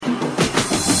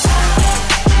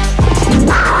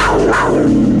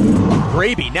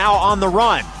Braby now on the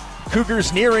run.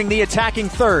 Cougars nearing the attacking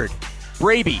third.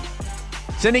 Braby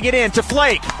sending it in to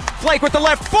Flake. Flake with the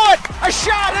left foot. A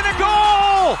shot and a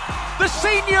goal! The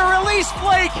senior Elise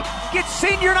Flake gets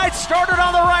senior night started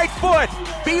on the right foot.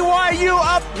 BYU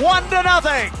up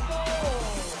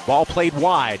 1-0. Ball played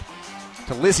wide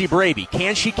to Lizzie Braby.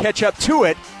 Can she catch up to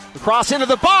it? The cross into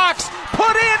the box.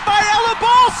 Put in by Ella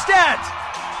Ballstedt.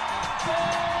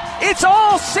 It's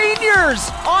all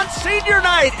seniors on senior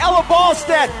night. Ella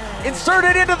Ballstedt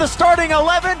inserted into the starting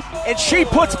 11, and she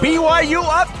puts BYU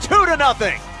up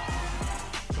 2-0.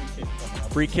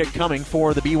 Free kick coming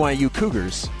for the BYU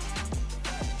Cougars.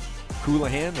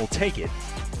 Coulihan will take it.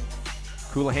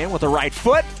 Coulihan with the right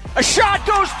foot. A shot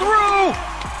goes through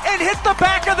and hit the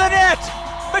back of the net.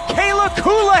 Michaela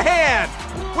Coulihan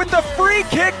with the free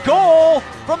kick goal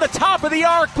from the top of the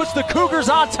arc puts the Cougars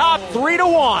on top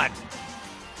 3-1.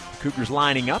 Cougars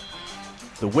lining up.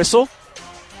 The whistle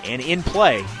and in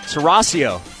play.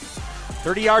 Serasio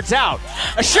 30 yards out.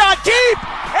 A shot deep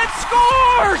and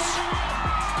scores!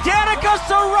 Danica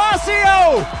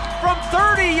Serasio from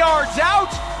 30 yards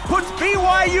out puts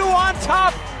BYU on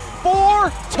top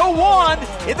 4-1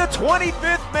 in the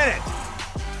 25th minute.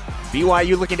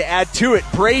 BYU looking to add to it.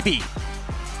 Braby,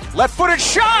 left-footed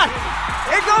shot.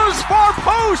 It goes far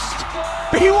post.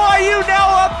 BYU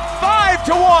now up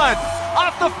 5-1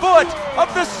 off the foot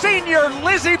of the senior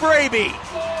Lizzie Braby.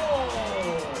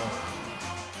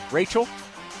 Rachel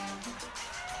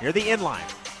near the inline.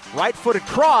 Right-footed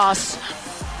cross.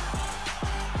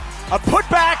 A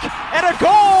putback and a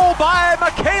goal by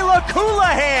Michaela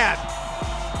Coulihan.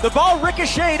 The ball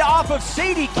ricocheted off of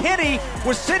Sadie Kinney,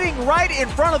 was sitting right in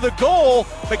front of the goal.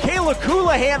 Michaela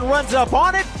Coulihan runs up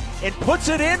on it and puts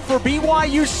it in for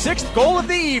BYU's 6th goal of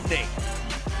the evening.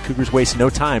 Cougars waste no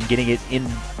time getting it in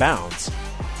bounds.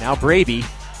 Now Braby,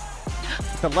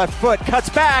 the left foot, cuts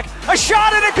back. A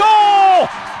shot and a goal!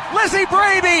 Lizzie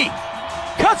Braby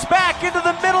cuts back into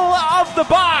the middle of the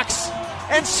box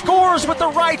and scores with the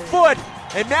right foot.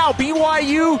 And now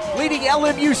BYU leading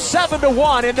LMU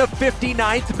 7-1 in the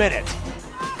 59th minute.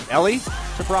 Ellie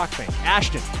to Brockbank.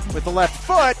 Ashton with the left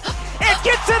foot. It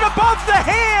gets it above the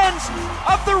hands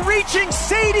of the reaching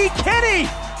Sadie Kinney.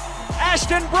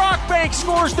 Ashton Brockbank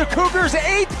scores the Cougars'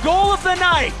 8th goal of the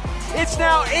night. It's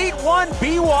now 8-1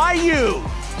 BYU.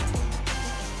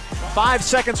 5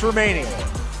 seconds remaining.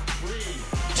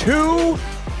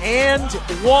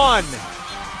 2-1.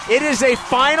 It is a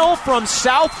final from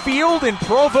Southfield in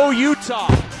Provo, Utah.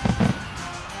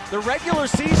 The regular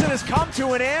season has come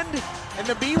to an end, and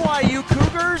the BYU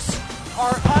Cougars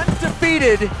are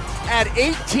undefeated at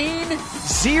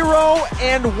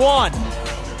 18-0-1.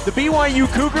 The BYU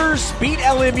Cougars beat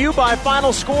LMU by a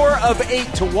final score of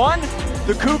 8-1.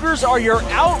 The Cougars are your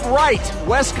outright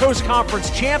West Coast Conference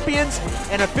champions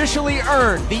and officially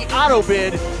earned the auto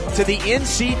bid to the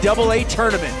NCAA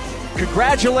tournament.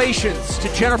 Congratulations to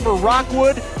Jennifer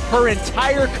Rockwood, her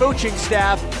entire coaching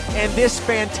staff, and this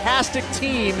fantastic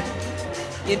team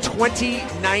in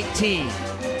 2019.